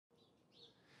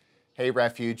Hey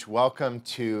Refuge, welcome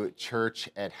to Church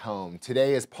at Home.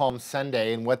 Today is Palm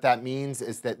Sunday, and what that means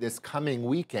is that this coming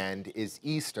weekend is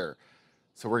Easter.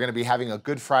 So we're going to be having a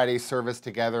Good Friday service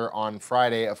together on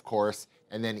Friday, of course,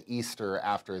 and then Easter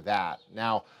after that.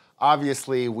 Now,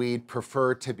 obviously, we'd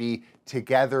prefer to be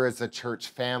together as a church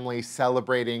family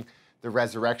celebrating the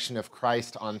resurrection of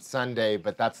Christ on Sunday,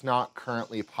 but that's not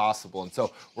currently possible. And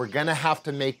so we're going to have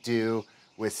to make do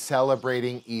with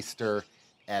celebrating Easter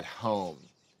at home.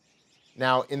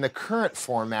 Now, in the current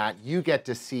format, you get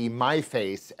to see my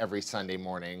face every Sunday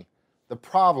morning. The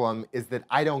problem is that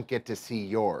I don't get to see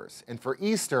yours. And for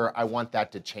Easter, I want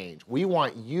that to change. We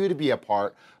want you to be a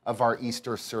part of our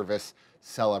Easter service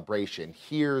celebration.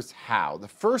 Here's how. The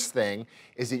first thing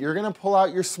is that you're going to pull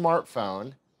out your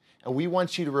smartphone, and we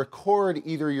want you to record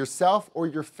either yourself or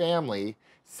your family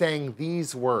saying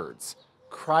these words: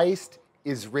 Christ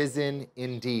is risen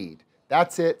indeed.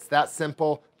 That's it. It's that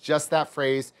simple, just that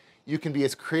phrase. You can be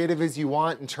as creative as you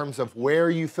want in terms of where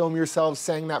you film yourselves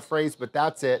saying that phrase, but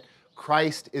that's it.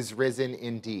 Christ is risen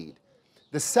indeed.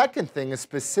 The second thing is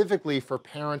specifically for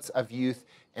parents of youth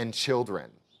and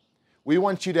children. We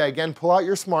want you to, again, pull out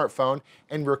your smartphone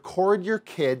and record your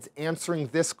kids answering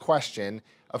this question,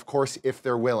 of course, if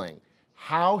they're willing.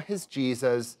 How has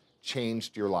Jesus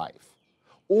changed your life?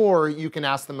 Or you can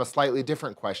ask them a slightly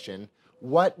different question.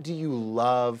 What do you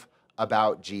love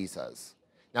about Jesus?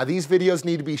 Now, these videos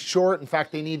need to be short. In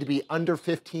fact, they need to be under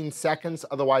 15 seconds.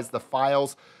 Otherwise, the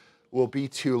files will be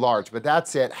too large. But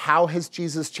that's it. How has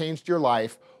Jesus changed your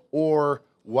life? Or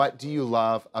what do you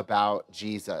love about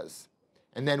Jesus?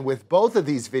 And then with both of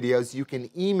these videos, you can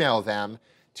email them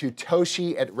to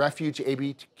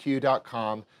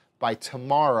toshi@refugeabq.com by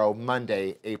tomorrow,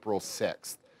 Monday, April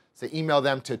 6th. So email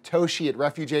them to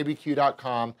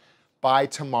toshi@refugeabq.com by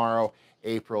tomorrow,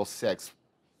 April 6th.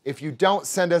 If you don't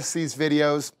send us these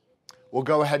videos, we'll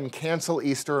go ahead and cancel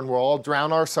Easter and we'll all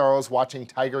drown our sorrows watching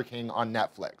Tiger King on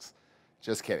Netflix.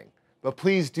 Just kidding. But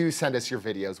please do send us your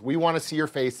videos. We want to see your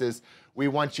faces. We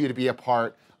want you to be a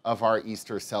part of our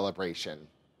Easter celebration.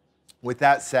 With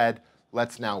that said,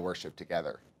 let's now worship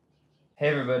together. Hey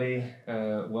everybody,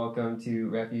 welcome to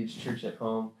Refuge Church at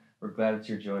Home. We're glad that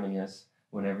you're joining us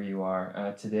whenever you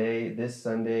are. Today, this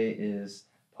Sunday is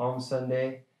Palm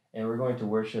Sunday, and we're going to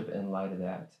worship in light of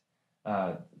that.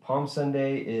 Palm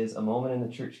Sunday is a moment in the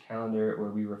church calendar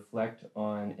where we reflect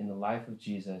on in the life of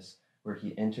Jesus, where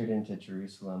he entered into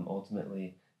Jerusalem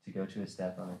ultimately to go to his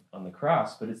death on the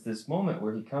cross. But it's this moment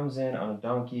where he comes in on a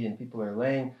donkey and people are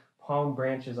laying palm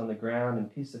branches on the ground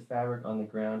and pieces of fabric on the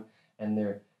ground, and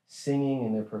they're singing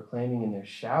and they're proclaiming and they're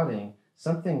shouting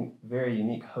something very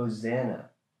unique: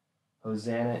 Hosanna,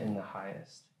 Hosanna in the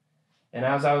highest. And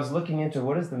as I was looking into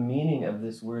what is the meaning of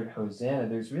this word Hosanna,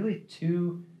 there's really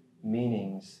two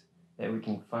meanings that we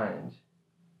can find.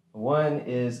 One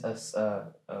is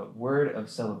a word of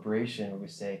celebration where we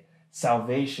say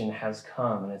salvation has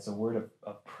come, and it's a word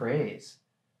of praise,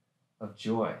 of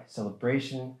joy,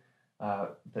 celebration,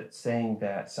 that's saying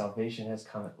that salvation has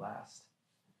come at last.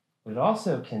 But it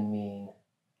also can mean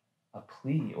a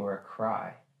plea or a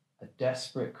cry, a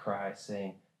desperate cry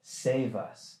saying, save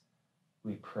us,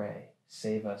 we pray.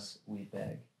 Save us, we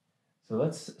beg. So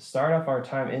let's start off our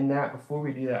time in that. Before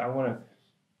we do that, I want to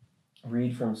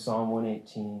read from Psalm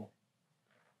 118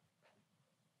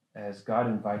 as God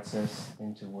invites us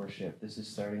into worship. This is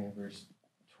starting in verse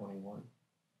 21.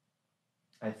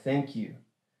 I thank you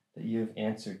that you have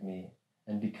answered me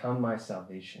and become my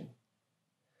salvation.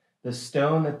 The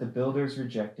stone that the builders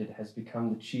rejected has become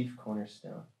the chief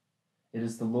cornerstone. It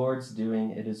is the Lord's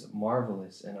doing. It is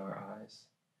marvelous in our eyes.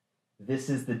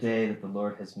 This is the day that the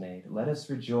Lord has made. Let us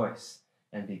rejoice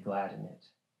and be glad in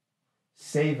it.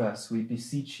 Save us, we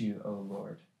beseech you, O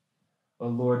Lord. O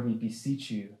Lord, we beseech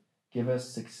you, give us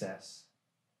success.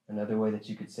 Another way that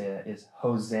you could say that is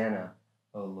Hosanna,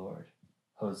 O Lord.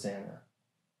 Hosanna.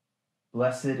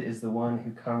 Blessed is the one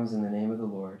who comes in the name of the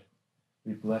Lord.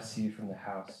 We bless you from the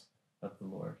house of the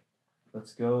Lord.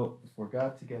 Let's go before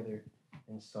God together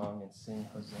in song and sing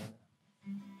Hosanna.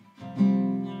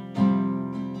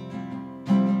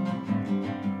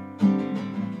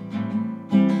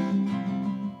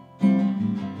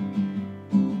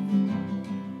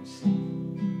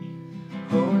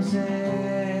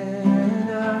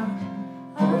 Hosanna,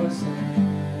 Hosanna,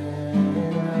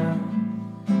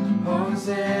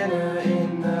 Hosanna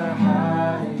in the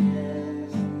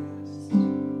highest.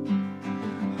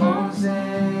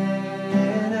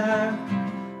 Hosanna,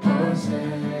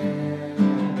 Hosanna,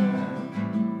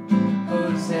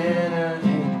 Hosanna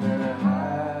in the highest.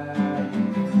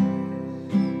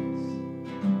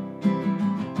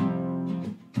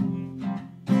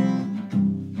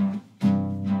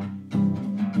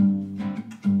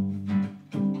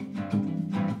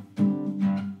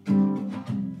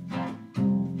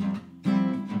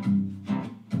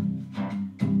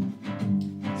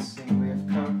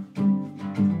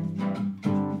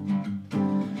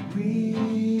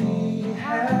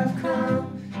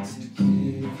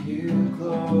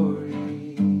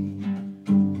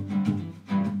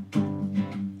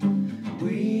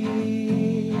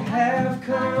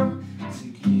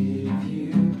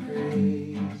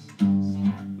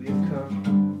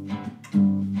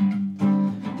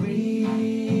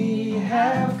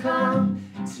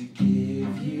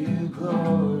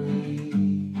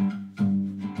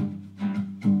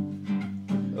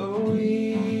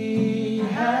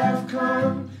 have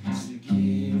come to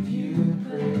give you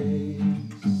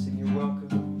praise. And you're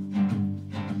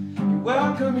welcome. You're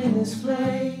welcome in this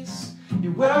place.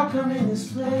 You're welcome in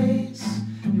this place.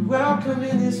 You're welcome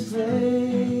in this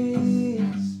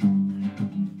place.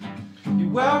 You're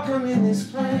welcome in this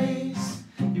place.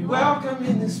 You're welcome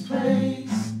in this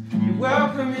place. You're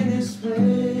welcome in this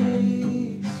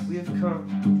place. We have come.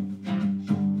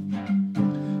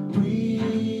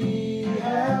 We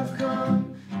have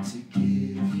come to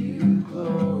give you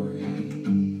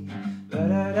glory.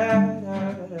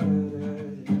 Ba-da-da-da-da-da-da.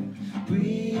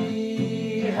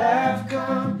 We have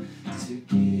come to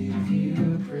give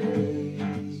you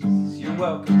praise. You're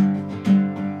welcome.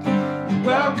 You're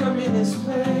welcome in this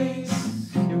place.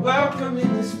 You're welcome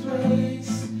in this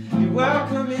place. You're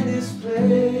welcome in this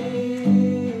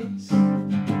place.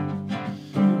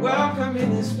 You're welcome in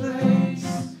this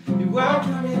place. You're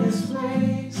welcome in this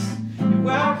place. You're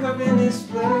welcome in this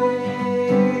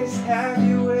place. Have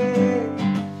your way.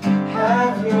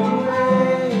 Have your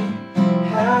way.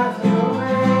 Have your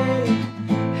way.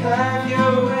 Have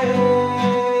your way.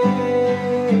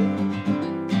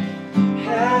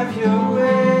 Have your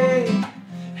way.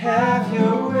 Have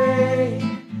your way.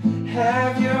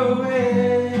 Have your way.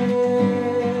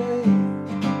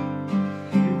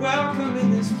 You're welcome in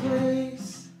this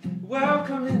place.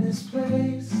 Welcome in this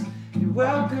place. You're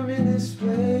welcome in this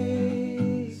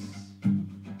place.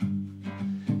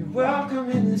 You're welcome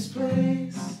in this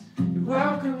place. You're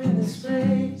welcome in this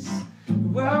place.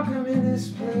 You're welcome in this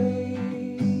place.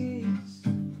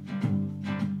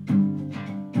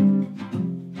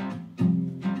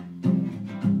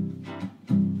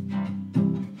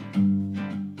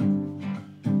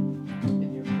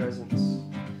 In your presence.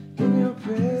 In your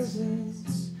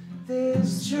presence,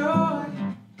 there's joy.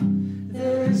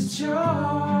 There's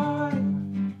joy.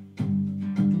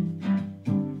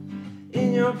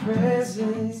 In your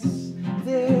presence,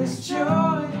 there's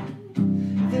joy.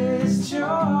 There's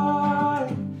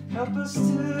joy. Help us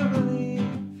to believe.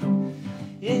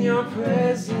 In your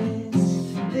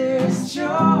presence, there's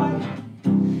joy.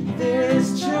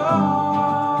 There's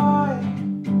joy.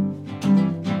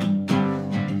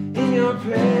 In your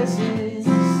presence,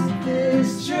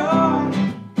 there's joy.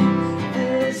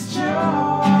 There's joy.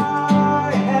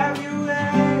 Have your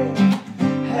way.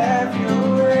 Have your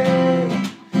way.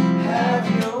 Have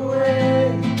your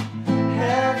way.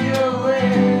 Have your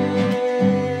way.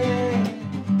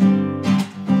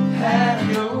 Have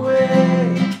your way.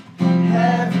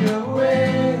 Have your way.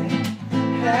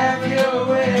 Have your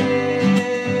way.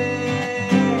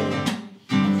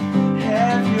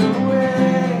 Have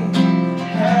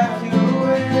your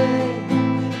way.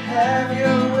 Have your way. Have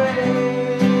your way.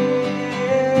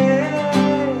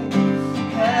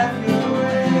 Have your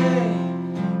way.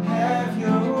 Have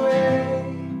your way.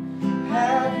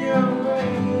 Have your way.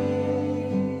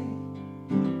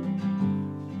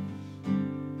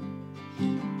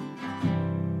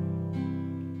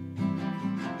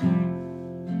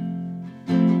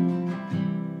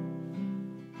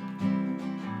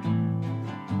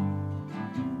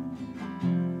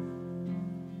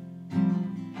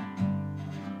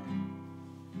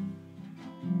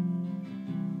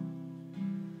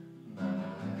 My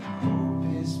hope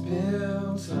is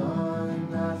built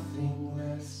on nothing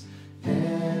less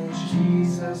than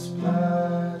Jesus'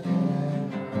 blood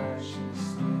and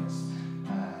righteousness.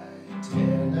 I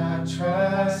dare not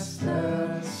trust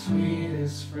the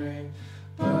sweetest frame,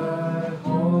 but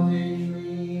wholly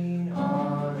lean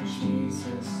on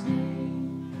Jesus'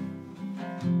 name.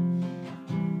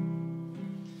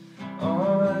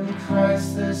 On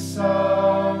Christ the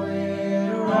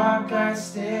solid rock I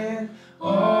stand.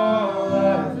 All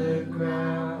other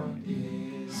ground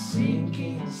is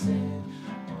sinking sand.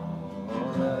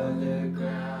 All other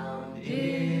ground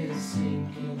is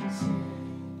sinking sand.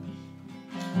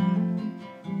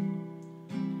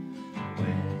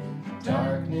 When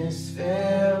darkness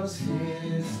veils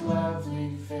his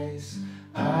lovely face,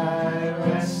 I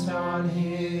rest on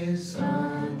his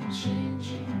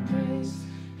unchanging grace.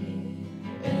 In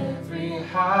every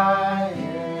high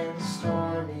and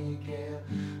stormy gale,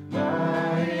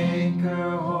 my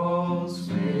anchor holds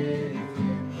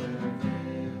within the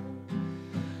veil.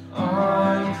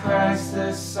 On Christ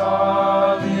the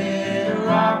solid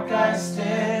rock I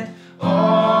stand.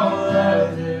 All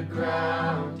other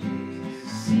ground is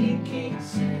sinking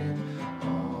sand.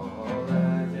 All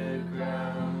other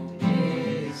ground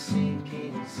is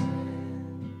sinking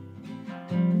sand.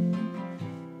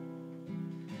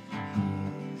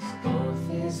 His oath,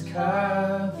 his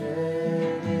covenant,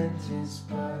 his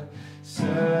blood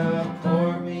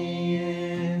support me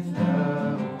in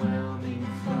the whelming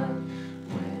flood.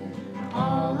 When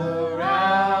all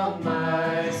around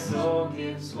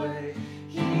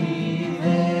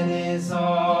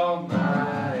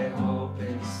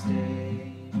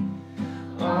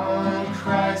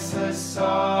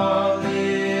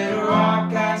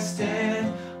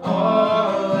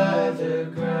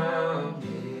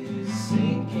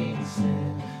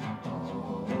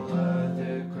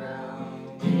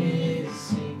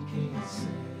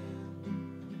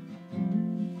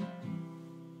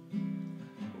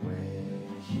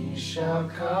shall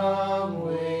come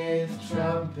with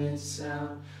trumpet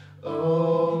sound.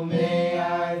 Oh, may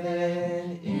I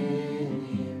then in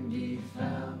him be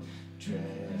found,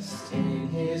 dressed in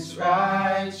his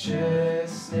righteousness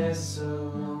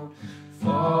alone,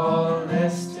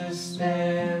 faultless to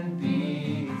stand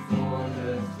before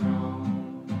the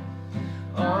throne.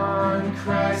 On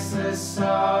Christ the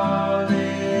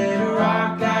solid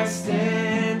rock I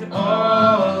stand,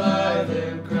 all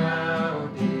other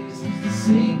ground is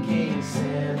sinking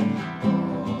sand.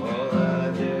 All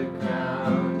other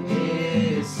ground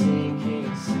is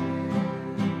sinking sand.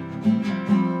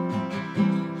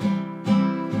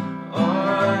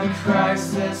 On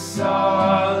Christ the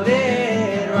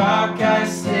solid rock I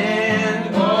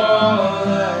stand, all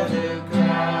other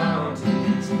ground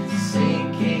is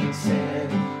sinking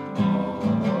sand.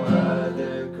 All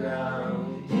other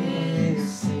ground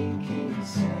is sinking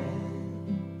sand.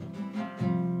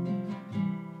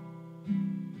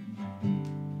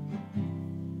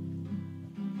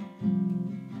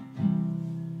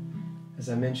 As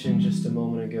I mentioned just a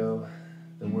moment ago,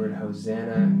 the word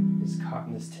Hosanna is caught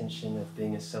in this tension of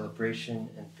being a celebration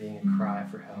and being a cry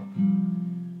for help.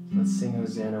 So let's sing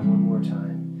Hosanna one more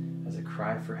time as a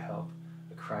cry for help,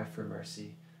 a cry for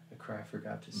mercy, a cry for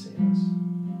God to save us.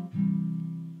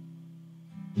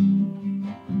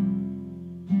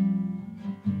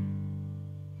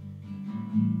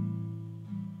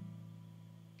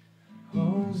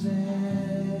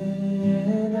 Hosanna,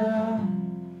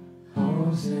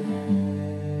 Hosanna,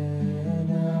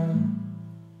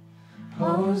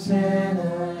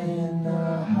 Hosanna in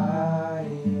the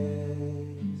highest.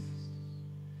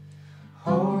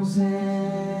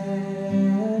 Hosanna,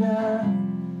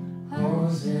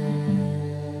 Hosanna,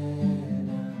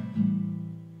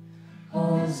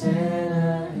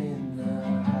 Hosanna in the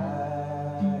highest.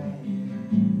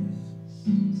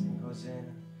 Sing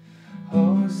Hosanna.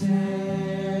 Hosanna,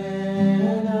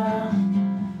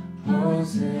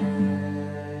 Hosanna,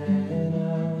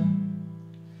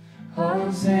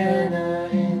 Hosanna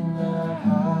in the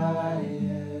highest.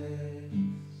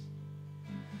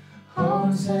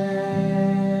 Hosanna,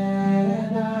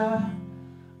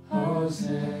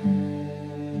 Hosanna,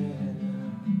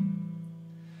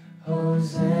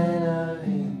 Hosanna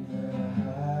in the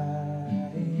highest.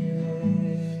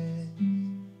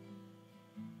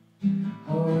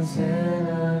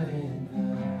 Hosanna in the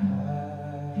highest.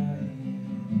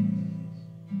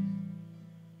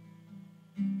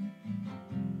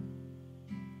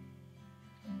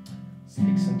 Let's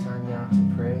take some time now to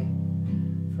pray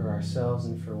for ourselves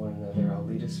and for one another. I'll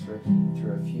lead us through a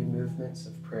few movements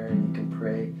of prayer, and you can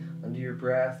pray under your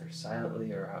breath or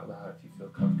silently or out loud if you feel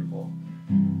comfortable.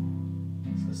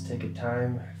 So let's take a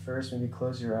time. First, maybe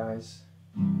close your eyes,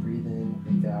 breathe in,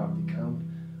 breathe out, become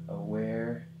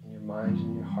aware in your mind and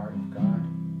in your heart of God.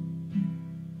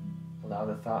 Allow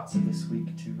the thoughts of this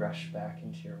week to rush back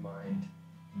into your mind,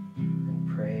 and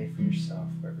pray for yourself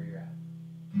wherever you're at.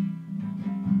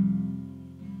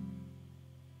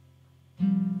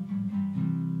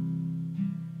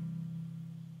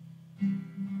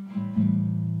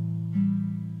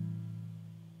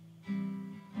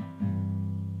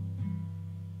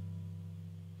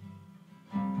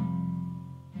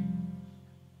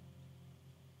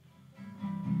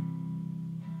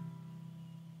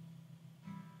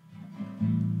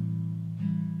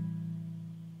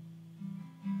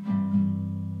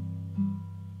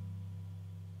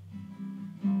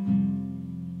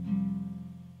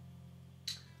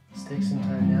 Take some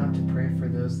time now to pray for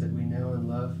those that we know and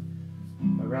love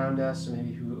around us, or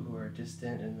maybe who are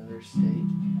distant in another state.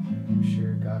 I'm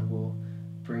sure God will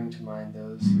bring to mind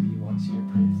those who He wants you to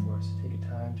pray for. So take a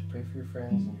time to pray for your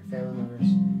friends and your family members,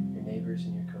 your neighbors,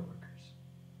 and your coworkers.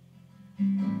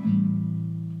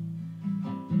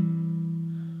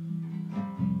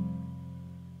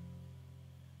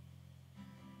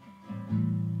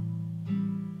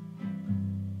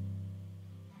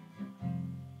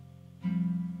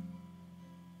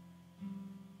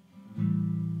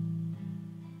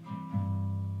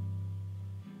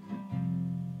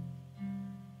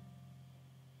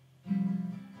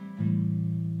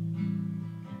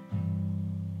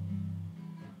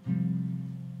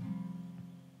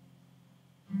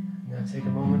 Now take a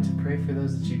moment to pray for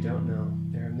those that you don't know.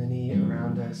 There are many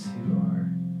around us who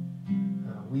are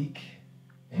weak,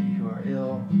 maybe who are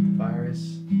ill with the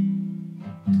virus,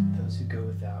 those who go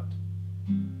without.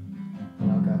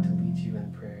 Allow God to lead you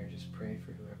in prayer. Just pray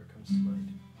for whoever comes to mind.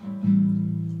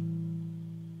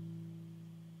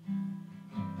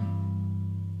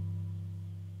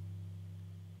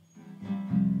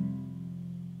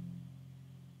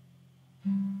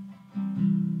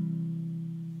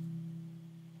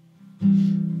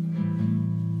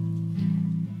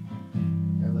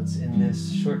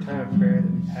 this short time of prayer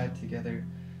that we've had together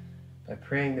by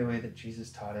praying the way that Jesus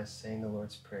taught us, saying the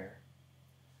Lord's Prayer.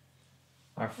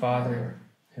 Our Father,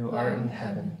 who art in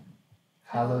heaven,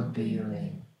 hallowed be your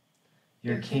name.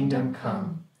 Your kingdom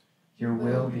come, your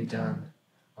will be done,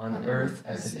 on earth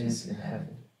as it is in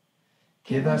heaven.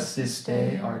 Give us this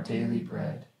day our daily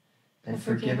bread, and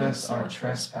forgive us our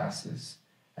trespasses,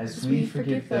 as we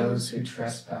forgive those who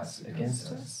trespass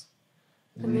against us.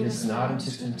 And lead us not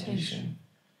into temptation,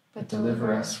 but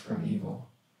deliver us from evil.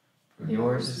 For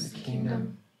yours is the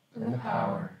kingdom, and the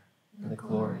power, and the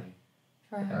glory,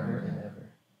 forever and ever.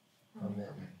 Amen.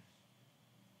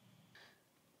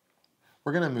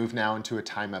 We're going to move now into a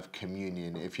time of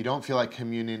communion. If you don't feel like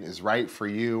communion is right for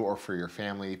you or for your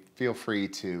family, feel free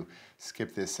to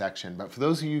skip this section. But for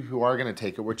those of you who are going to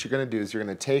take it, what you're going to do is you're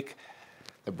going to take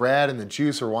the bread and the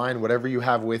juice or wine, whatever you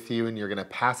have with you, and you're going to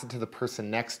pass it to the person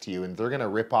next to you, and they're going to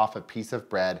rip off a piece of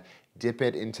bread, dip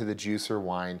it into the juice or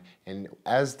wine, and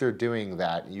as they're doing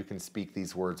that, you can speak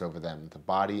these words over them: the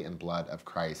body and blood of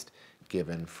Christ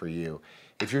given for you.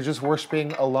 If you're just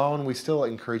worshiping alone, we still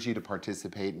encourage you to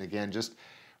participate. And again, just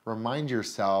remind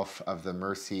yourself of the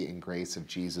mercy and grace of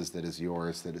Jesus that is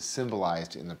yours, that is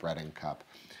symbolized in the bread and cup.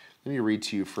 Let me read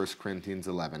to you 1 Corinthians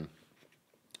 11,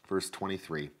 verse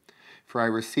 23. For I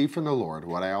received from the Lord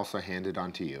what I also handed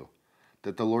on to you,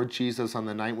 that the Lord Jesus, on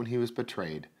the night when he was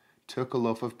betrayed, took a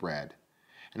loaf of bread,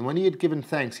 and when he had given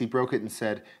thanks, he broke it and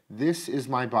said, "This is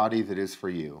my body that is for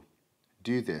you.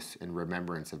 Do this in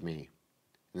remembrance of me."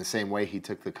 In the same way, he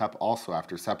took the cup also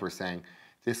after supper, saying,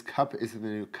 "This cup is the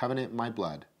new covenant in my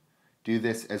blood. Do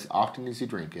this as often as you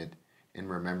drink it in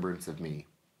remembrance of me.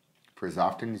 For as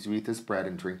often as you eat this bread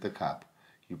and drink the cup,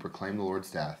 you proclaim the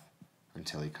Lord's death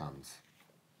until he comes."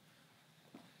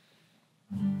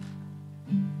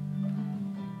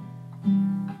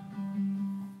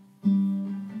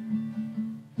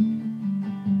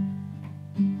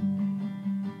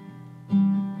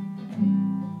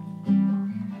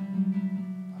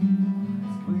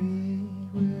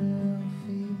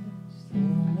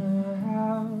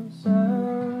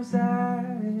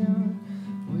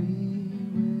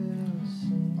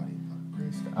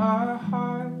 Our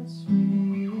hearts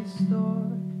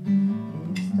restore.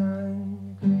 He's done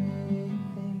great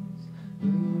things. We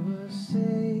will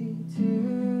say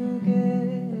together.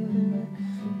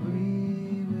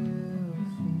 We will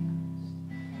feast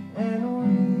and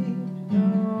weep no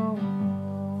more.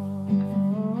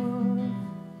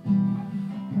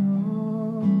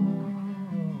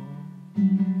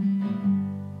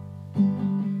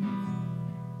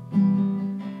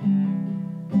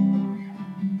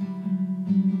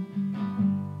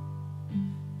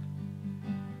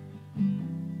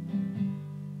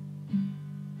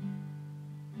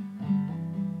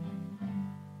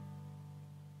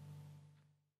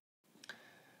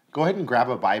 Go ahead and grab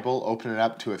a Bible, open it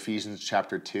up to Ephesians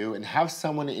chapter 2, and have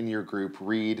someone in your group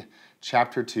read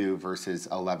chapter 2, verses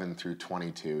 11 through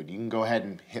 22. You can go ahead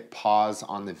and hit pause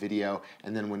on the video,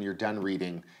 and then when you're done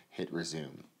reading, hit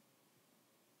resume.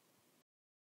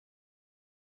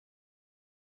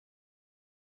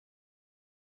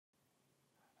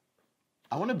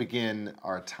 I want to begin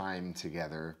our time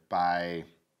together by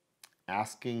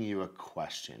asking you a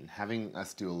question, having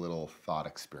us do a little thought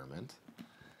experiment.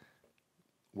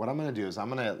 What I'm going to do is I'm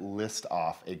going to list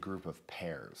off a group of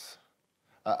pairs.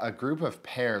 A group of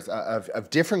pairs of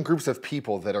different groups of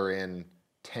people that are in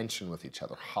tension with each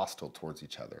other, hostile towards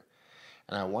each other.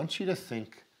 And I want you to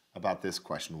think about this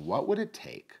question. What would it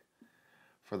take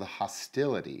for the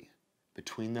hostility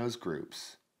between those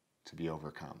groups to be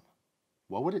overcome?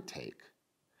 What would it take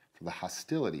for the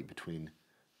hostility between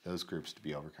those groups to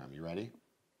be overcome? You ready?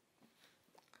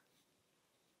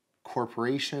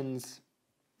 Corporations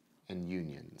and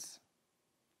unions.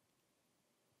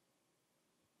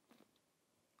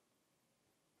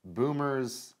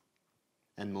 Boomers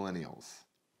and millennials.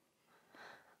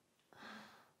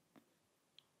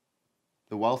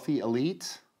 The wealthy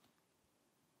elite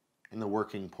and the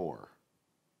working poor.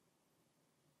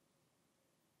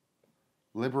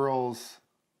 Liberals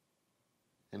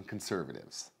and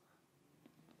conservatives.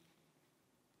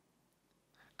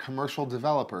 Commercial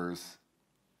developers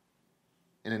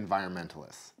and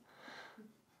environmentalists.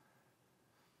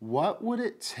 What would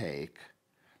it take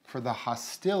for the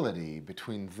hostility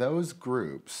between those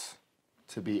groups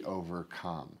to be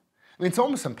overcome? I mean, it's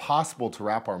almost impossible to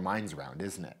wrap our minds around,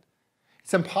 isn't it?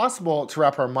 It's impossible to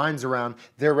wrap our minds around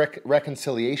their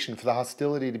reconciliation for the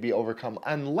hostility to be overcome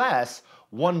unless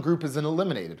one group is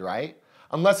eliminated, right?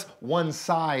 Unless one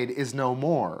side is no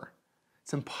more.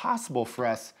 It's impossible for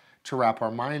us to wrap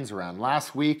our minds around.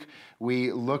 Last week,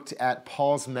 we looked at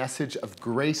Paul's message of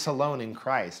grace alone in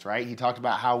Christ, right? He talked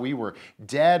about how we were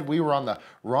dead. We were on the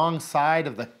wrong side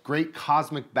of the great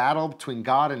cosmic battle between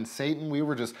God and Satan. We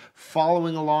were just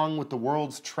following along with the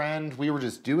world's trend. We were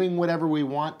just doing whatever we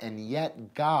want, and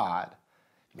yet God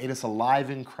made us alive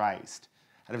in Christ.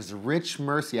 Out of his rich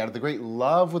mercy, out of the great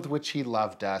love with which he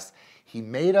loved us, he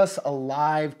made us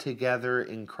alive together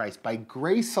in Christ by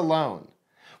grace alone.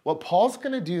 What Paul's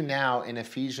going to do now in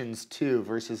Ephesians 2,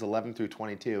 verses 11 through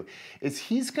 22, is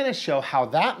he's going to show how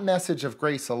that message of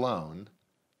grace alone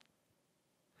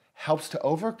helps to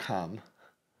overcome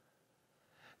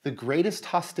the greatest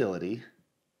hostility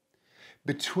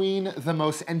between the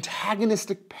most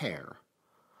antagonistic pair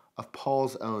of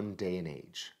Paul's own day and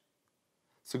age.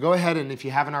 So go ahead and, if you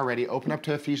haven't already, open up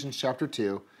to Ephesians chapter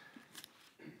 2.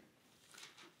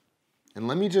 And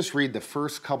let me just read the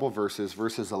first couple verses,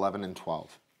 verses 11 and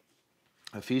 12.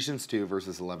 Ephesians 2,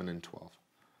 verses 11 and 12.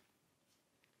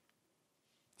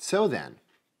 So then,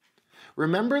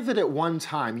 remember that at one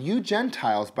time you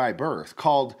Gentiles by birth,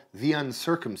 called the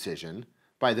uncircumcision,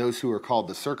 by those who are called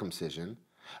the circumcision,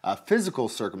 a physical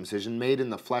circumcision made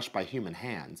in the flesh by human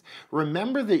hands.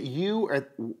 Remember that you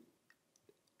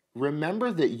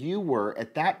were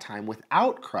at that time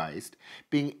without Christ,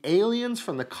 being aliens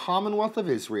from the commonwealth of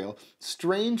Israel,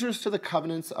 strangers to the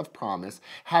covenants of promise,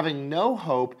 having no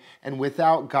hope and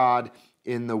without God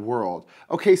in the world.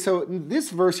 Okay, so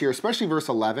this verse here, especially verse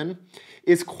 11,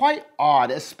 is quite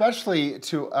odd, especially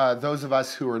to those of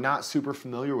us who are not super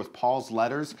familiar with Paul's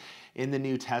letters in the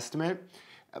New Testament.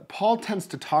 Paul tends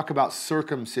to talk about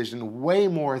circumcision way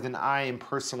more than I am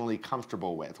personally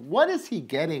comfortable with. What is he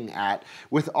getting at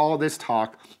with all this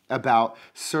talk about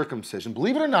circumcision?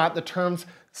 Believe it or not, the terms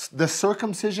the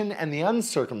circumcision and the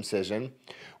uncircumcision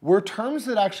were terms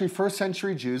that actually first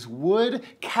century Jews would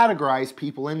categorize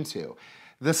people into.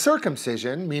 The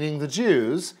circumcision, meaning the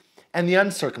Jews, and the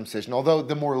uncircumcision, although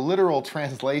the more literal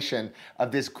translation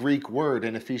of this Greek word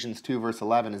in Ephesians 2 verse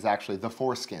 11 is actually the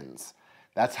foreskins.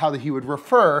 That's how he would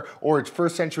refer, or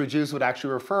first century Jews would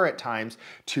actually refer at times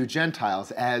to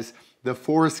Gentiles as the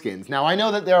foreskins. Now, I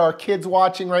know that there are kids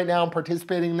watching right now and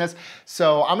participating in this,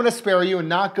 so I'm going to spare you and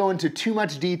not go into too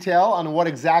much detail on what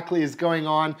exactly is going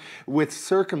on with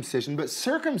circumcision, but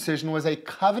circumcision was a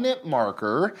covenant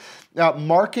marker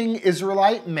marking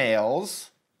Israelite males.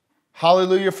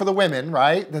 Hallelujah for the women,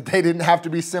 right? That they didn't have to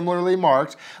be similarly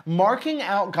marked, marking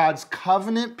out God's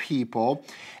covenant people.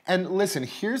 And listen,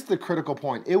 here's the critical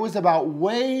point. It was about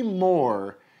way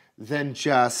more than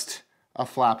just a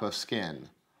flap of skin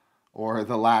or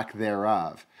the lack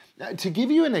thereof. Now, to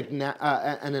give you an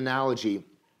analogy,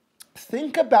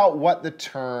 think about what the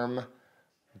term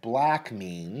black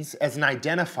means as an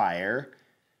identifier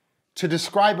to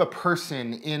describe a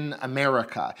person in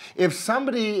America. If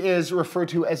somebody is referred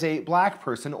to as a black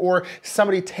person, or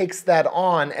somebody takes that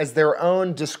on as their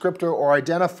own descriptor or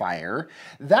identifier,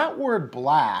 that word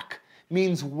black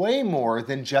means way more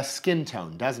than just skin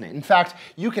tone, doesn't it? In fact,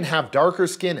 you can have darker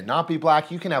skin and not be black.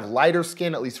 You can have lighter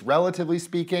skin, at least relatively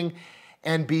speaking,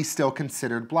 and be still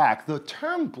considered black. The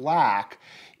term black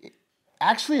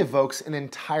actually evokes an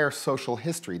entire social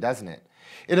history, doesn't it?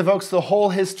 It evokes the whole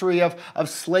history of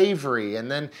slavery and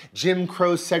then Jim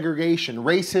Crow segregation,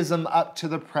 racism up to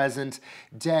the present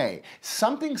day.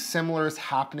 Something similar is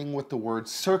happening with the word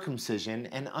circumcision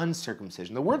and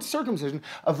uncircumcision. The word circumcision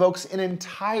evokes an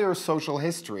entire social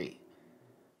history.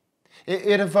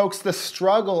 It evokes the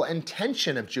struggle and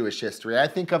tension of Jewish history. I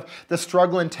think of the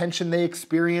struggle and tension they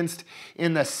experienced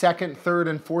in the 2nd, 3rd,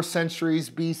 and 4th centuries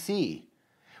BC.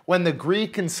 When the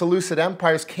Greek and Seleucid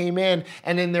empires came in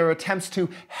and in their attempts to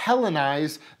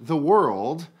Hellenize the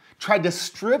world, tried to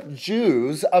strip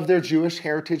Jews of their Jewish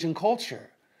heritage and culture.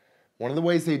 One of the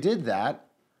ways they did that,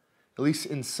 at least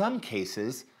in some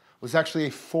cases, was actually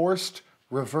a forced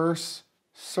reverse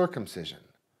circumcision.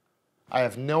 I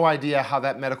have no idea how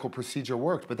that medical procedure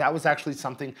worked, but that was actually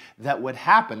something that would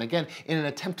happen, again, in an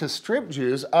attempt to strip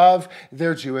Jews of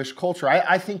their Jewish culture.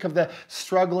 I think of the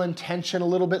struggle and tension a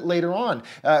little bit later on,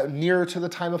 nearer to the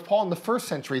time of Paul in the 1st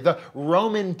century, the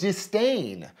Roman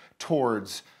disdain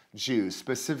towards Jews,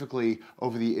 specifically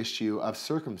over the issue of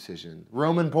circumcision.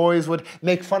 Roman boys would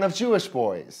make fun of Jewish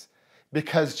boys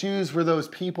because Jews were those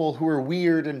people who were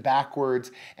weird and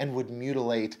backwards and would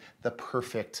mutilate the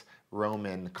perfect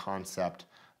Roman concept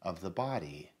of the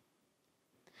body.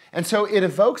 And so it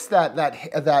evokes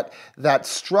that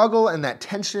struggle and that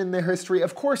tension in their history.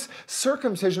 Of course,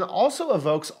 circumcision also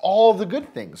evokes all the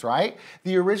good things, right?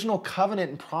 The original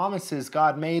covenant and promises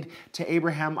God made to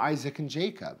Abraham, Isaac, and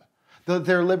Jacob.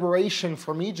 Their liberation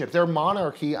from Egypt, their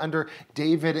monarchy under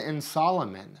David and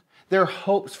Solomon. their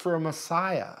hopes for a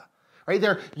Messiah, right?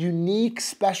 Their unique,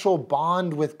 special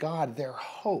bond with God, their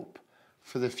hope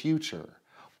for the future.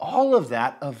 All of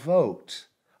that evoked,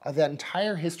 that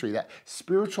entire history, that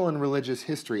spiritual and religious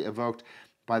history evoked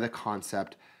by the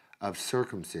concept of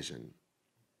circumcision.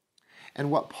 And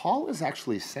what Paul is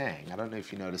actually saying, I don't know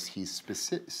if you notice, he's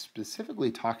specifically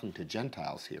talking to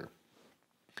Gentiles here,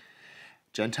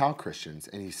 Gentile Christians,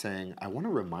 and he's saying, I want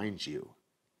to remind you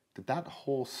that that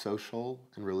whole social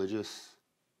and religious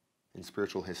and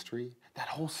spiritual history, that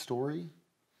whole story,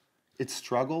 its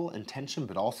struggle and tension,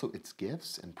 but also its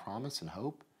gifts and promise and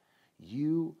hope,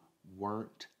 you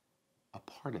weren't a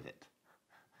part of it.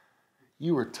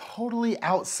 You were totally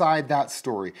outside that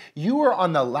story. You were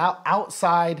on the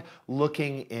outside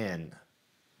looking in.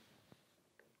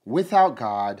 Without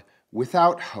God,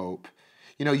 without hope.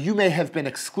 You know, you may have been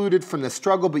excluded from the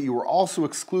struggle, but you were also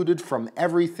excluded from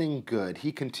everything good.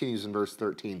 He continues in verse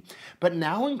 13. But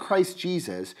now in Christ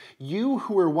Jesus, you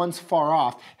who were once far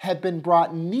off have been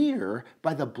brought near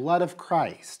by the blood of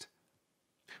Christ.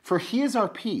 For he is our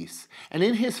peace, and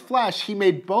in his flesh he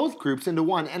made both groups into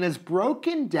one and has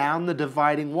broken down the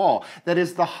dividing wall, that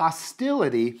is the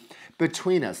hostility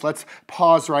between us. Let's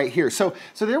pause right here. So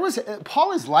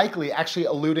Paul is likely actually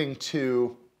alluding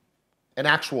to an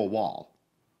actual wall.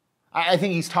 I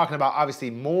think he's talking about obviously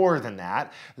more than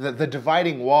that. The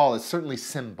dividing wall is certainly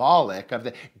symbolic of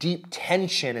the deep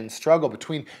tension and struggle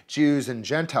between Jews and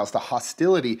Gentiles, the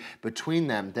hostility between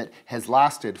them that has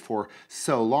lasted for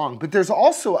so long. But there's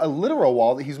also a literal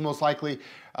wall that he's most likely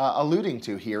alluding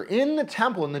to here. In the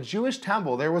temple, in the Jewish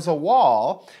temple, there was a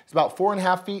wall. It's about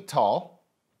 4.5 feet tall,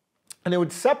 and it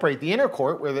would separate the inner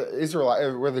court where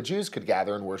the Jews could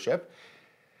gather and worship,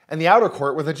 and the outer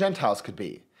court where the Gentiles could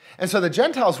be. And so the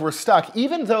Gentiles were stuck,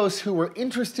 even those who were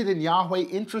interested in Yahweh,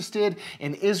 interested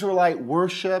in Israelite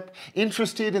worship,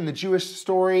 interested in the Jewish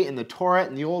story, in the Torah,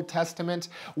 in the Old Testament,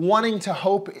 wanting to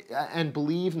hope and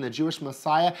believe in the Jewish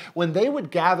Messiah. When they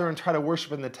would gather and try to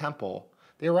worship in the temple,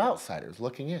 they were outsiders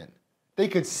looking in. They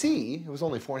could see, it was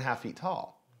only 4.5 feet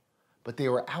tall, but they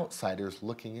were outsiders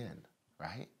looking in,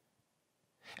 right?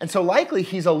 And so likely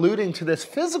he's alluding to this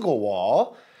physical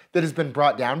wall that has been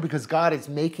brought down because God is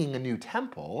making a new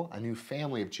temple, a new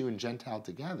family of Jew and Gentile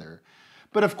together.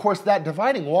 But of course, that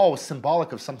dividing wall was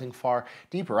symbolic of something far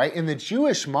deeper, right? In the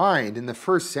Jewish mind in the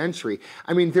first century,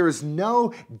 I mean, there is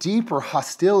no deeper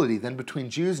hostility than between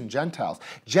Jews and Gentiles.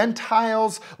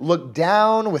 Gentiles looked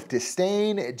down with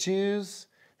disdain at Jews.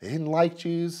 They didn't like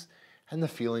Jews, and the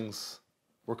feelings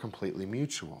were completely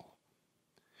mutual.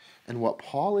 And what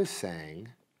Paul is saying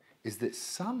is that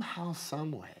somehow,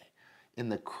 some way, in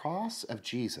the cross of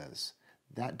Jesus,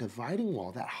 that dividing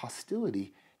wall, that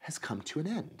hostility has come to an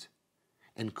end.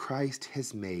 And Christ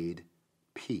has made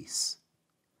peace.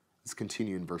 Let's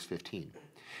continue in verse 15.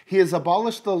 He has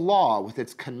abolished the law with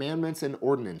its commandments and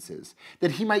ordinances,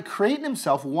 that he might create in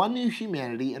himself one new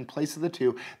humanity in place of the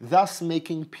two, thus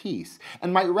making peace,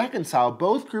 and might reconcile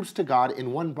both groups to God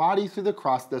in one body through the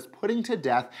cross, thus putting to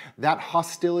death that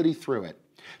hostility through it.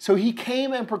 So he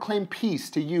came and proclaimed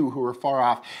peace to you who are far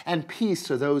off, and peace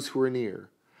to those who are near.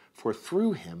 For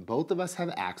through him, both of us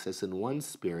have access in one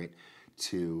spirit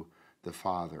to the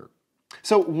Father.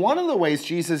 So one of the ways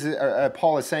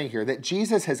Paul is saying here that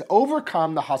Jesus has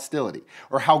overcome the hostility,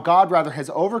 or how God rather has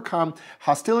overcome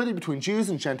hostility between Jews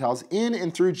and Gentiles in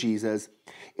and through Jesus,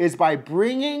 is by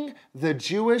bringing the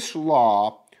Jewish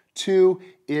law to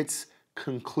its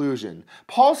conclusion.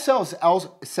 Paul says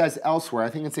elsewhere, I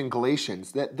think it's in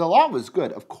Galatians, that the law was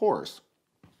good, of course,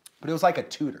 but it was like a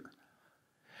tutor.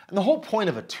 And the whole point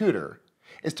of a tutor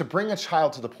is to bring a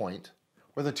child to the point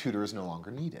where the tutor is no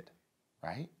longer needed,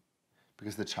 right?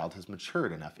 Because the child has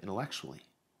matured enough intellectually.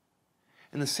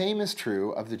 And the same is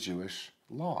true of the Jewish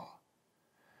law,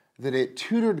 that it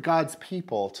tutored God's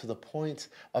people to the point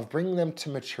of bringing them to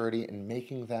maturity and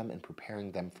making them and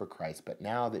preparing them for Christ. But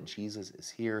now that Jesus is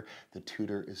here, the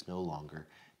tutor is no longer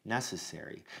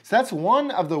necessary. So that's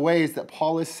one of the ways that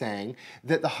Paul is saying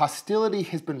that the hostility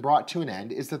has been brought to an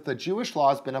end, is that the Jewish law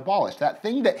has been abolished. That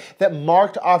thing that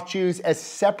marked off Jews as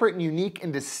separate and unique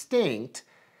and distinct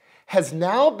has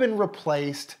now been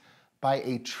replaced by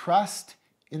a trust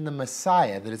in the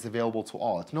Messiah that is available to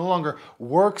all. It's no longer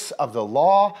works of the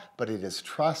law, but it is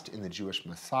trust in the Jewish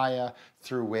Messiah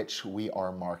through which we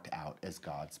are marked out as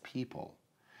God's people.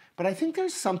 But I think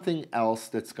there's something else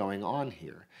that's going on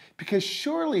here, because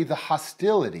surely the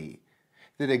hostility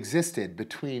that existed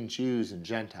between Jews and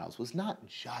Gentiles was not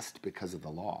just because of the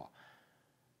law.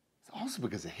 also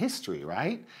because of history,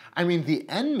 right? I mean, the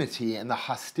enmity and the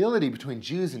hostility between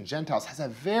Jews and Gentiles has a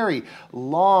very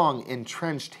long,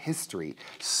 entrenched history.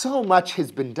 So much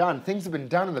has been done. Things have been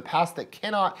done in the past that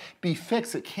cannot be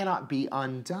fixed, that cannot be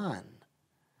undone.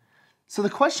 So the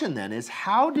question then is,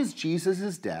 how does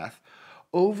Jesus' death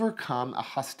overcome a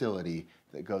hostility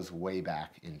that goes way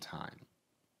back in time?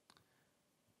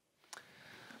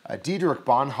 Dietrich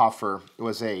Bonhoeffer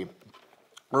was a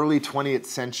early 20th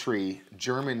century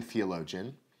German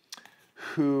theologian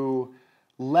who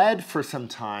led for some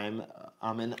time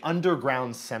an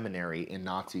underground seminary in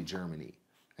Nazi Germany,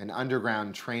 an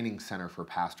underground training center for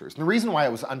pastors. And the reason why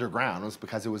it was underground was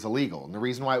because it was illegal. And the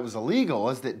reason why it was illegal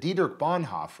is that Dietrich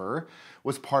Bonhoeffer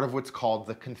was part of what's called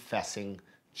the confessing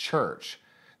church.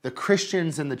 The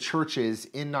Christians and the churches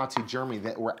in Nazi Germany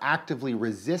that were actively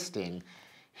resisting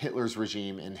Hitler's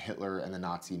regime and Hitler and the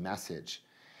Nazi message.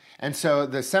 And so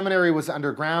the seminary was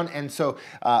underground, and so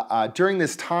during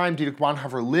this time, Dietrich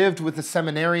Bonhoeffer lived with the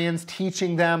seminarians,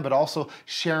 teaching them, but also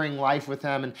sharing life with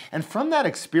them. And from that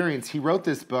experience, he wrote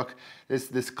this book,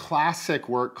 this classic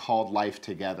work called Life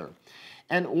Together.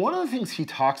 And one of the things he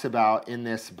talks about in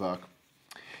this book,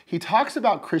 he talks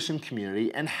about Christian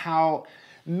community and how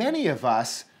many of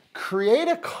us create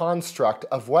a construct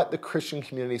of what the Christian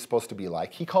community is supposed to be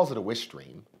like. He calls it a wish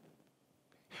dream.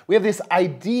 We have this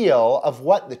ideal of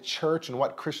what the church and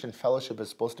what Christian fellowship is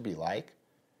supposed to be like.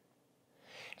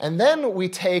 And then we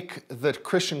take the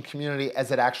Christian community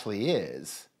as it actually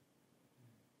is,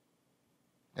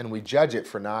 and we judge it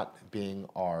for not being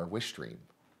our wish dream,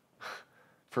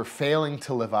 for failing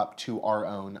to live up to our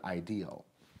own ideal.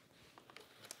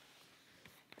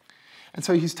 And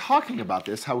so he's talking about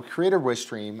this, how we create a wish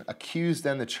dream, accuse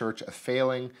then the church of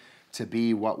failing to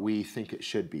be what we think it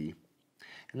should be.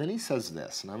 And then he says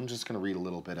this, and I'm just going to read a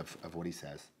little bit of what he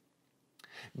says.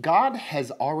 God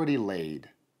has already laid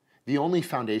the only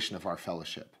foundation of our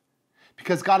fellowship,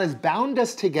 because God has bound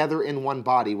us together in one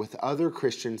body with other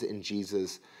Christians in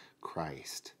Jesus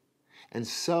Christ. And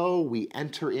so we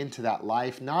enter into that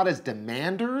life not as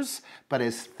demanders, but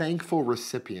as thankful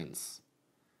recipients.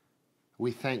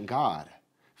 We thank God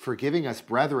for giving us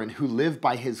brethren who live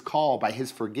by his call, by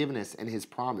his forgiveness and his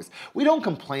promise. We don't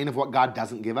complain of what God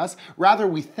doesn't give us. Rather,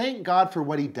 we thank God for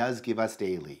what he does give us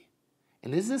daily.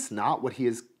 And is this not what he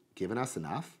has given us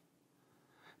enough?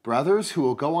 Brothers who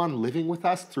will go on living with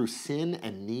us through sin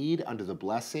and need under the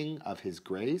blessing of his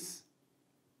grace?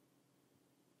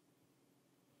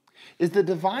 Is the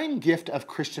divine gift of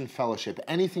Christian fellowship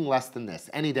anything less than this,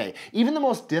 any day, even the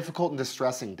most difficult and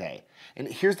distressing day? And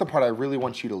here's the part I really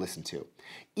want you to listen to.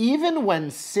 Even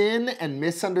when sin and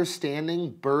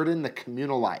misunderstanding burden the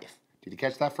communal life. Did you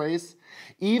catch that phrase?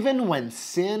 Even when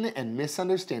sin and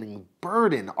misunderstanding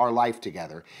burden our life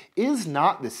together, is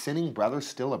not the sinning brother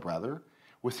still a brother,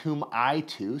 with whom I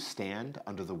too stand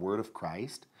under the word of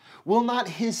Christ? Will not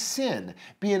his sin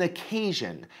be an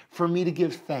occasion for me to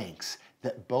give thanks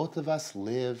that both of us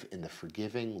live in the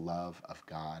forgiving love of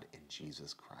God in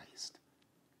Jesus Christ?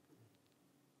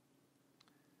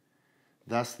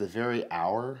 Thus, the very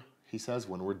hour, he says,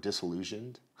 when we're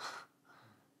disillusioned,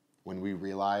 when we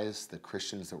realize the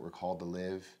Christians that we're called to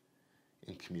live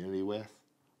in community with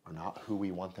are not who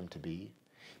we want them to be,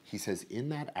 he says, in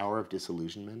that hour of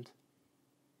disillusionment,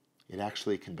 it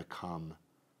actually can become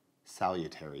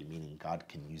salutary, meaning God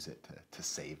can use it to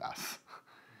save us.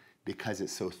 Because it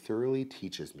so thoroughly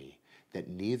teaches me that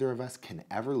neither of us can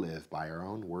ever live by our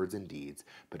own words and deeds,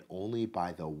 but only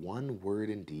by the one word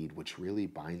and deed which really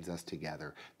binds us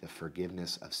together, the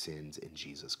forgiveness of sins in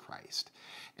Jesus Christ.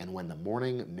 And when the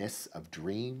morning mists of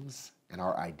dreams and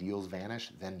our ideals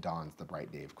vanish, then dawns the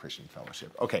bright day of Christian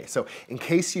fellowship. Okay, so in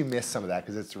case you missed some of that,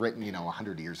 because it's written,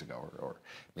 100 years ago, or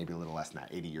maybe a little less than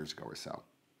that, 80 years ago or so,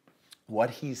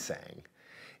 what he's saying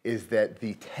is that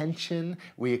the tension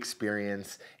we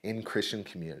experience in Christian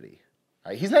community,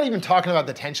 right? He's not even talking about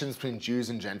the tensions between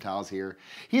Jews and Gentiles here.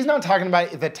 He's not talking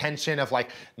about the tension of like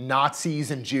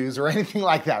Nazis and Jews or anything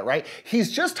like that, right?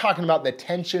 He's just talking about the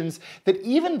tensions that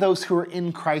even those who are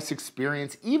in Christ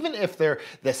experience, even if they're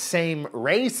the same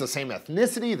race, the same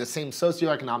ethnicity, the same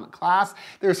socioeconomic class,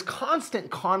 there's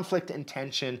constant conflict and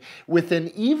tension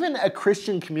within even a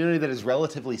Christian community that is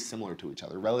relatively similar to each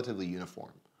other, relatively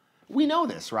uniform. We know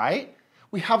this, right?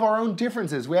 We have our own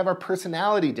differences. We have our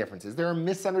personality differences. There are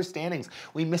misunderstandings.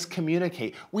 We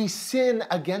miscommunicate. We sin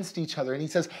against each other. And he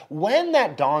says, when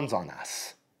that dawns on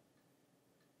us,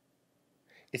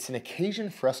 it's an occasion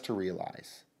for us to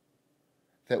realize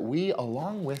that we,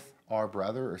 along with our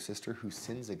brother or sister who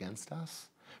sins against us,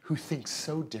 who thinks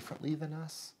so differently than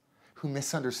us, who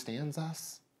misunderstands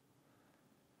us,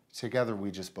 Together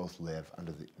we just both live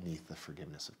underneath the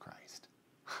forgiveness of Christ.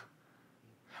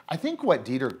 I think what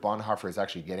Dietrich Bonhoeffer is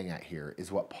actually getting at here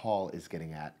is what Paul is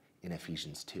getting at in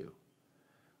Ephesians 2.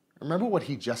 Remember what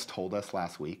he just told us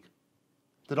last week?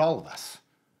 That all of us,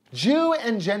 Jew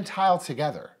and Gentile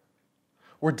together,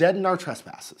 we're dead in our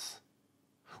trespasses.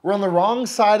 We're on the wrong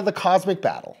side of the cosmic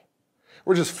battle.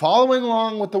 We're just following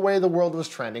along with the way the world was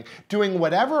trending, doing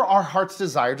whatever our hearts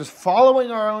desire, just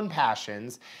following our own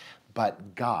passions.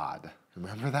 But God,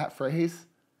 remember that phrase?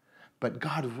 But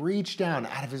God reached down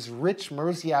out of his rich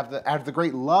mercy, out of the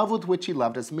great love with which he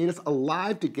loved us, made us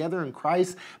alive together in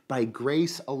Christ by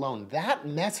grace alone. That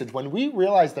message, when we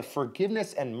realize the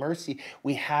forgiveness and mercy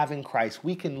we have in Christ,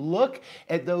 we can look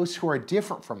at those who are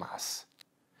different from us,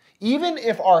 even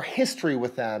if our history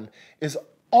with them is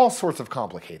all sorts of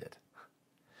complicated.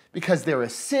 Because there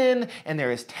is sin, and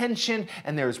there is tension,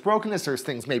 and there is brokenness. There's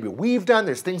things maybe we've done,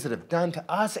 there's things that have done to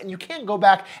us, and you can't go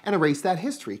back and erase that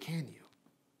history, can you?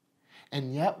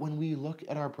 And yet, when we look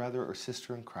at our brother or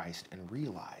sister in Christ and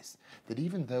realize that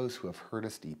even those who have hurt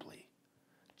us deeply,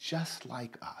 just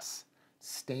like us,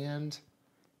 stand,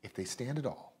 if they stand at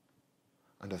all,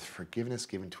 under the forgiveness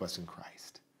given to us in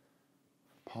Christ,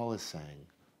 Paul is saying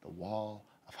the wall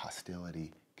of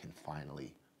hostility can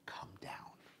finally come down.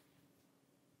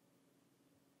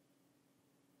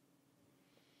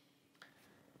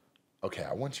 Okay,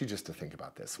 I want you just to think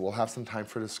about this. We'll have some time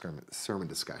for the sermon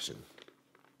discussion.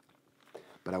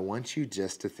 But I want you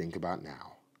just to think about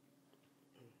now.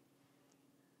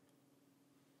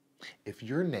 If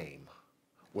your name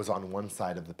was on one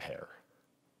side of the pair,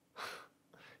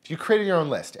 if you created your own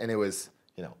list and it was,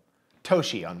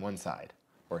 Toshi on one side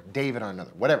or David on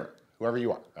another, whatever, whoever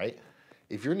you are, right?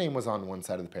 If your name was on one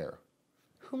side of the pair,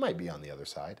 who might be on the other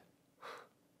side?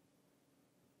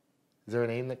 Is there a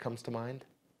name that comes to mind?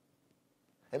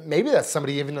 And maybe that's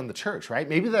somebody even in the church, right?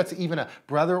 Maybe that's even a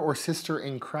brother or sister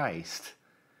in Christ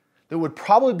that would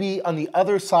probably be on the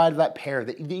other side of that pair,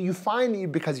 that you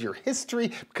find because of your history,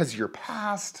 because of your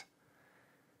past,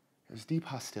 there's deep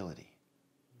hostility.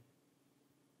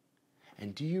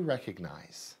 And do you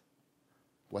recognize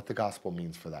what the gospel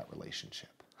means for that relationship?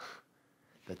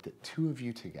 That the two of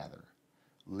you together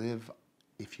live,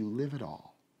 if you live at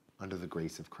all, under the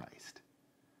grace of Christ.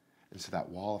 And so that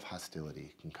wall of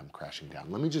hostility can come crashing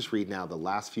down. Let me just read now the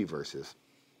last few verses.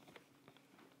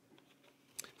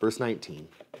 Verse 19.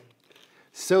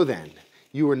 So then,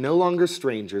 you are no longer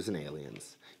strangers and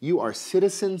aliens. You are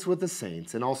citizens with the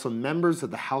saints and also members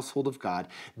of the household of God,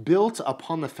 built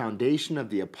upon the foundation of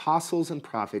the apostles and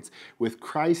prophets, with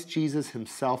Christ Jesus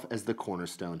himself as the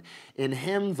cornerstone. In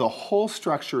him, the whole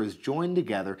structure is joined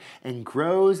together and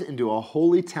grows into a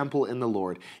holy temple in the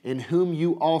Lord, in whom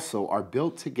you also are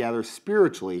built together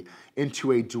spiritually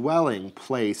into a dwelling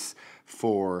place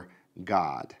for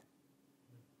God.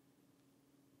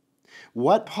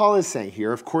 What Paul is saying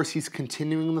here, of course, he's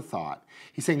continuing the thought.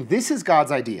 He's saying this is God's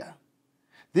idea.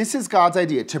 This is God's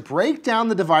idea, to break down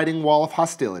the dividing wall of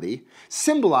hostility,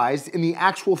 symbolized in the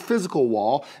actual physical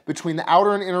wall between the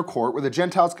outer and inner court, where the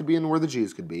Gentiles could be and where the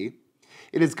Jews could be.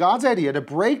 It is God's idea to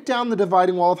break down the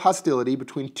dividing wall of hostility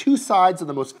between two sides of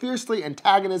the most fiercely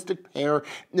antagonistic pair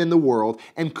in the world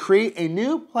and create a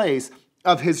new place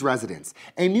of his residence,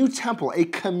 a new temple, a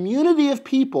community of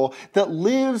people that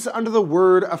lives under the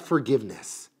word of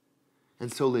forgiveness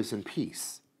and so lives in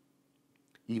peace,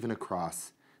 even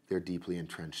across their deeply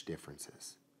entrenched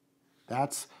differences.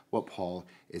 That's what Paul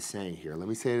is saying here. Let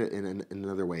me say it in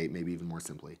another way, maybe even more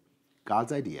simply.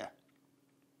 God's idea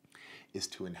is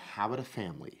to inhabit a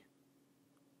family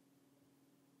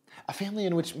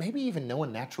in which maybe even no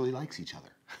one naturally likes each other.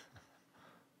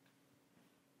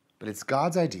 But it's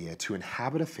God's idea to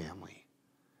inhabit a family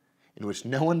in which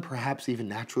no one perhaps even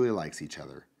naturally likes each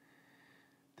other,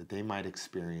 that they might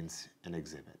experience and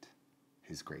exhibit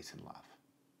his grace and love.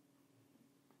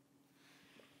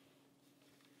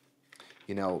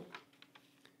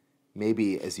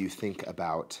 Maybe as you think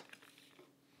about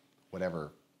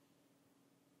whatever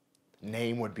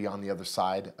name would be on the other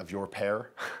side of your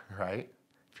pair, right?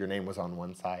 If your name was on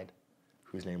one side,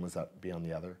 whose name was be on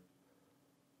the other?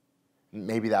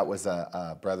 Maybe that was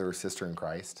a brother or sister in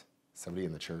Christ, somebody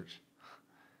in the church.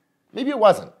 Maybe it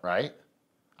wasn't, right?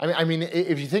 I mean,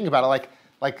 if you think about it,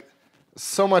 like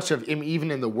so much of, even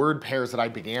in the word pairs that I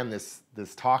began this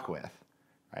talk with,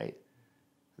 right?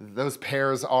 Those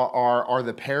pairs are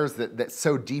the pairs that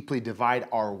so deeply divide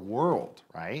our world,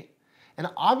 right? And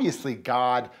obviously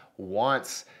God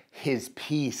wants his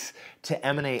peace to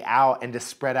emanate out and to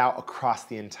spread out across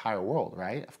the entire world,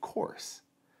 right? Of course.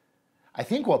 I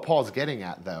think what Paul's getting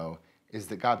at, though, is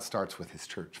that God starts with his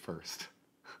church first.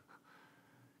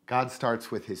 God starts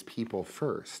with his people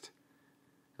first.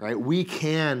 Right? We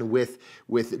can,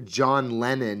 with John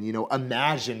Lennon,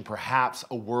 imagine perhaps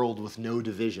a world with no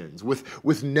divisions,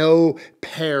 with no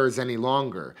pairs any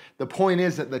longer. The point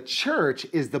is that the church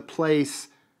is the place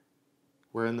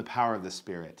where in the power of the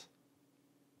Spirit,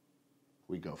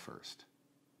 we go first.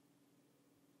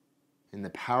 In the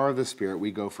power of the Spirit,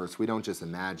 we go first. We don't just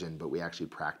imagine, but we actually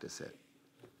practice it.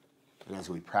 And as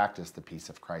we practice the peace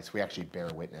of Christ, we actually bear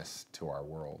witness to our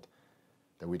world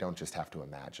that we don't just have to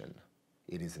imagine.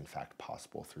 It is, in fact,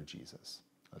 possible through Jesus.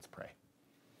 Let's pray.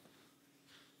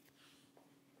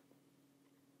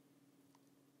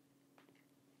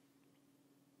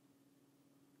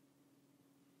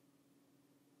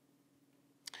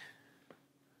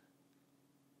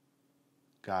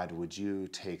 God, would you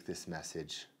take this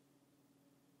message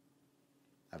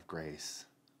of grace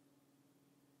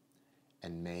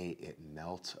and may it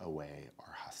melt away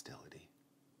our hostility.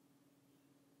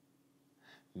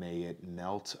 May it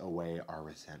melt away our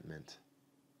resentment.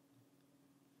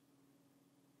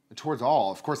 And towards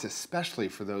all, of course, especially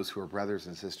for those who are brothers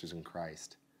and sisters in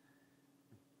Christ.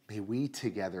 May we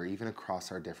together, even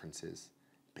across our differences,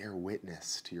 bear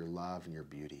witness to your love and your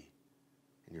beauty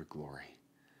and your glory.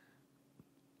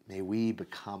 May we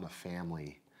become a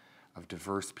family of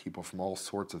diverse people from all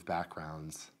sorts of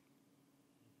backgrounds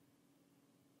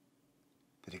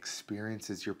that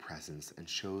experiences your presence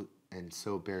and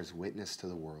so bears witness to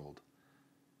the world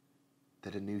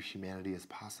that a new humanity is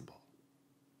possible.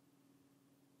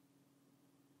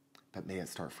 But may it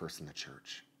start first in the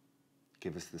church.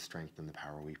 Give us the strength and the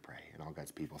power, we pray. And all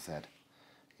God's people said,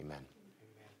 amen.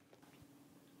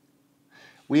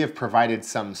 We have provided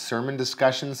some sermon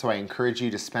discussion, so I encourage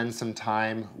you to spend some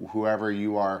time, whoever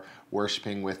you are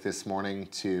worshiping with this morning,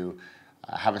 to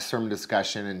have a sermon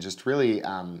discussion and just really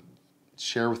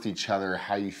share with each other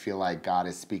how you feel like God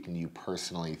is speaking to you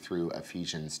personally through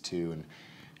Ephesians 2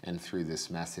 and through this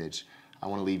message. I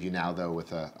want to leave you now, though,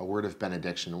 with a word of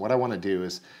benediction. What I want to do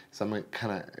is I'm going to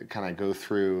kind of go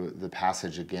through the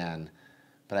passage again,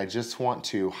 but I just want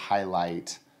to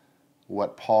highlight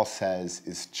what Paul says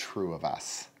is true of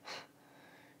us.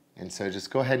 And so just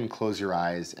go ahead and close your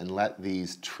eyes and let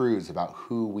these truths about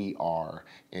who we are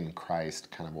in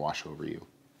Christ kind of wash over you.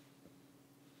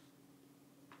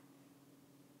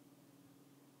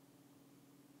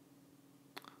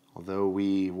 Although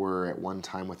we were at one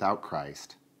time without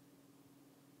Christ,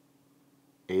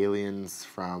 aliens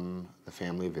from the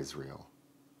family of Israel,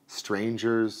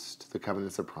 strangers to the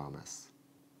covenants of promise,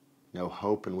 no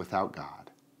hope and without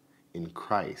God, in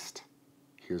Christ,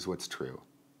 here's what's true.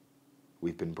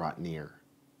 We've been brought near.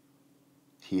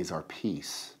 He is our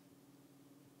peace.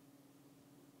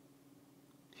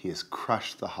 He has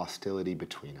crushed the hostility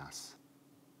between us.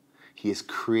 He has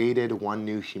created one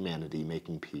new humanity,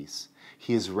 making peace.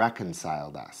 He has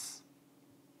reconciled us.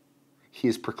 He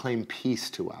has proclaimed peace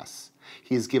to us.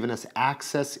 He has given us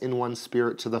access in one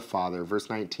spirit to the Father. Verse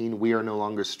 19, we are no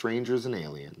longer strangers and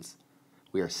aliens.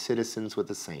 We are citizens with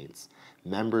the saints,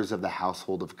 members of the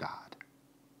household of God.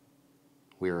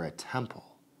 We are a temple,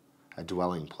 a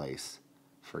dwelling place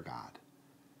for God.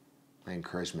 My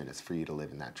encouragement is for you to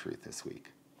live in that truth this week.